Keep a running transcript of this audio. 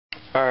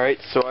Alright,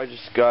 so I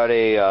just got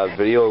a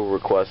video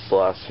request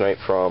last night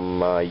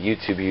from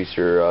YouTube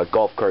user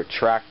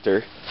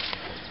golfcarttractor.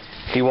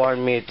 He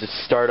wanted me to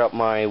start up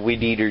my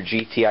Eater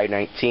GTI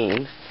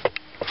 19,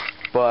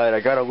 but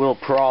I got a little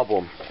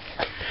problem.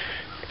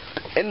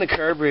 In the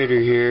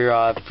carburetor here,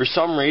 for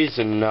some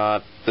reason,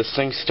 this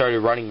thing started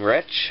running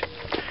rich,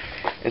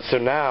 and so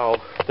now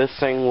this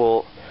thing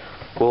will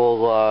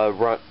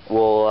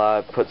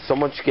put so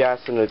much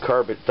gas in the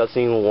carb it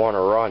doesn't even want to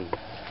run.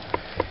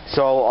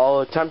 So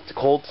I'll attempt to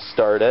cold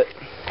start it.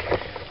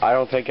 I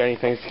don't think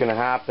anything's going to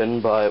happen,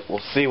 but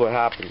we'll see what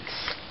happens.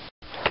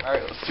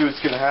 Alright, let's see what's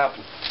going to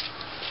happen.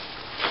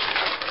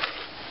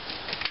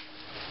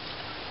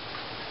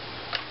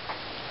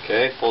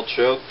 Okay, full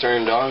choke,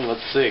 turned on,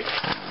 let's see.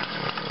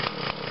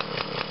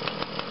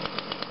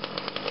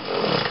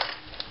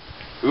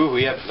 Ooh,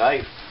 we have a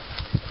knife.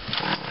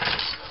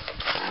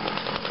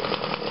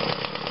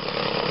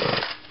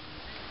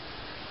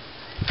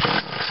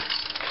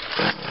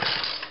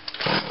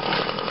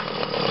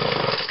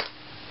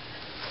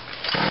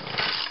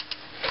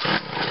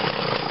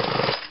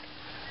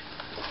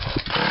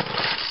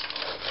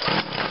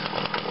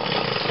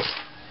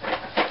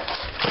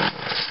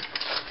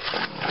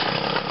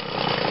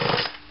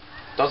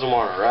 Doesn't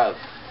want to rev.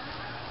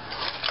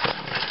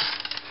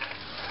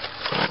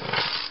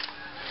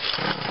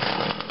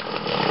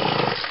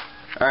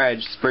 Alright, I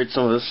just sprayed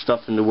some of this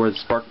stuff into where the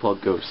spark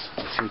plug goes.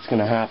 Let's see what's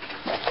gonna happen.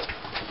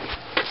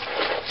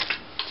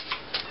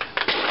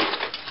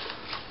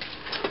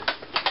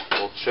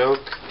 Full choke.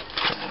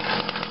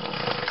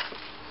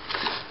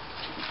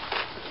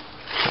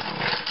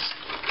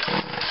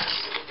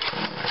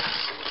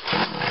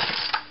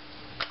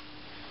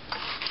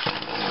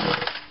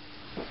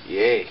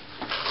 Yay.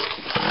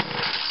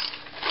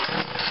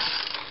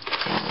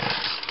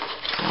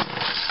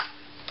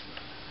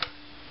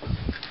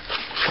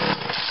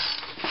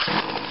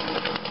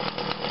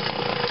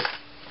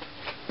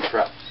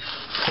 Crap.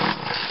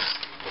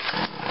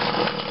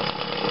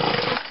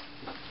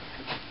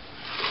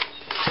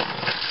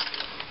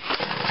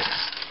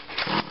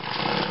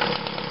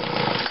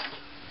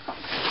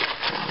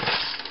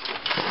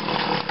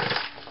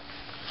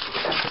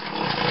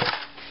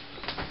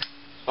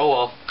 Oh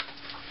well.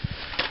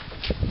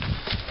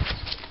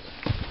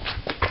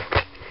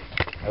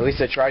 At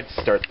least I tried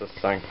to start this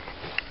thing.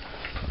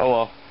 Oh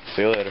well.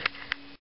 See you later.